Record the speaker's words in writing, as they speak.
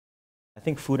I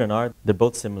think food and art, they're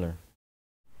both similar.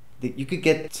 You could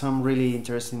get some really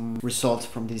interesting results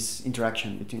from this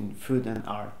interaction between food and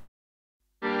art.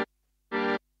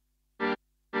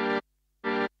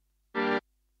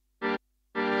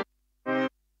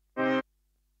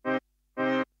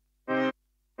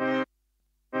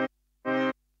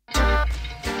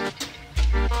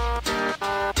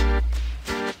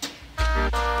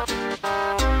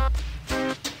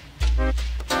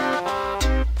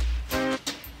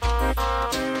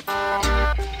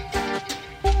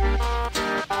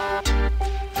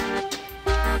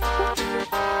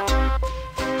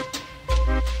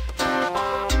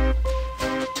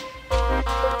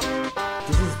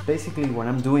 This is basically what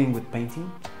I'm doing with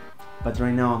painting, but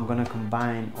right now I'm gonna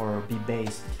combine or be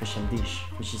based special dish,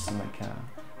 which is like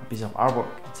a piece of artwork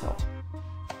itself.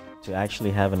 To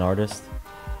actually have an artist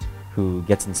who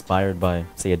gets inspired by,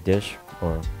 say, a dish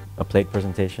or a plate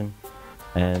presentation,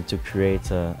 and to create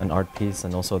an art piece,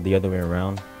 and also the other way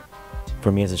around,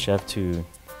 for me as a chef to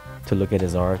look at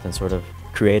his art and sort of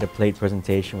create a plate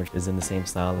presentation which is in the same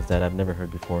style as that I've never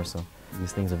heard before. So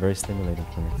these things are very stimulating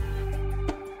for me.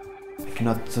 I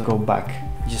cannot go back.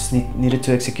 Just needed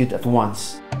to execute at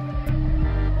once.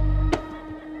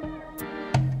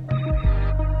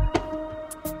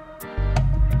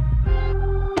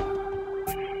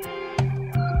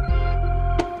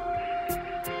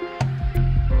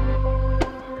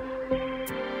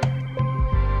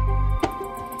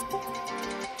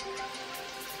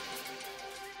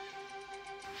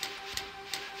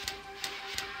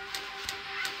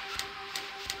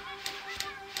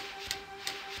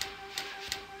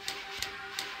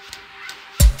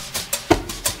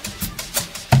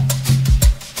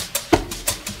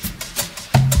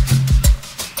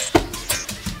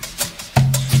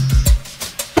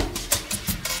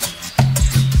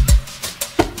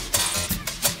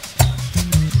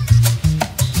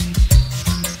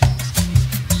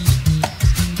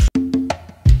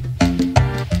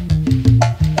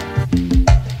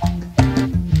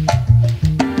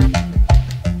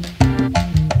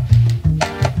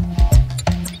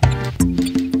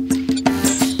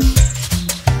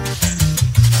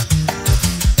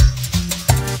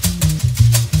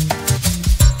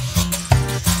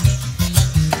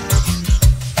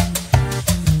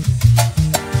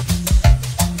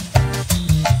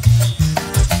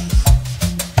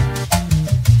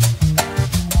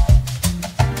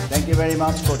 Thank you very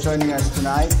much for joining us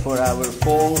tonight for our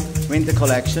fall winter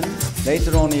collection.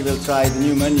 Later on we will try the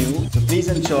new menu, so please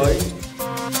enjoy.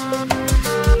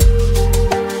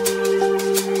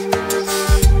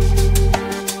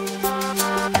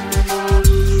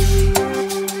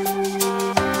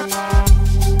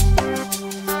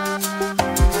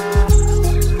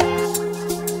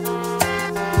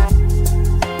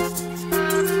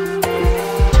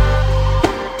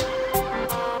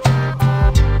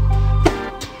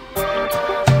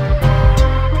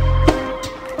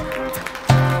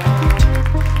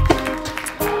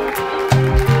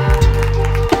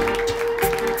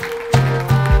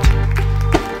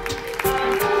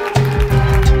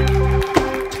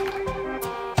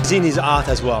 Cuisine is art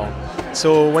as well.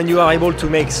 So when you are able to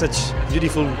make such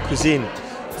beautiful cuisine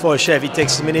for a chef, it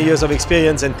takes many years of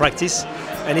experience and practice,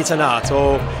 and it's an art.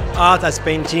 So art as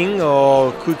painting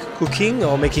or cooking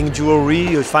or making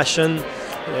jewelry or fashion,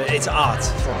 it's art.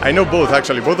 I know both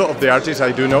actually, both of the artists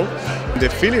I do know. The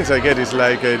feelings I get is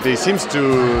like they seem to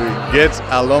get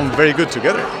along very good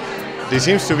together. They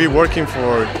seem to be working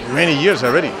for many years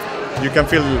already. You can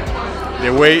feel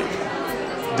the way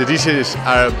the dishes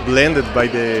are blended by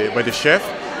the chef,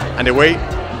 and the way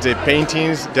the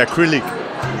paintings, the acrylic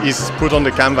is put on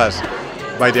the canvas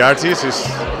by the artist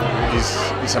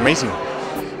is amazing.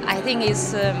 I think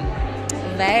it's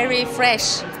very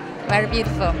fresh, very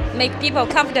beautiful, make people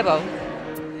comfortable.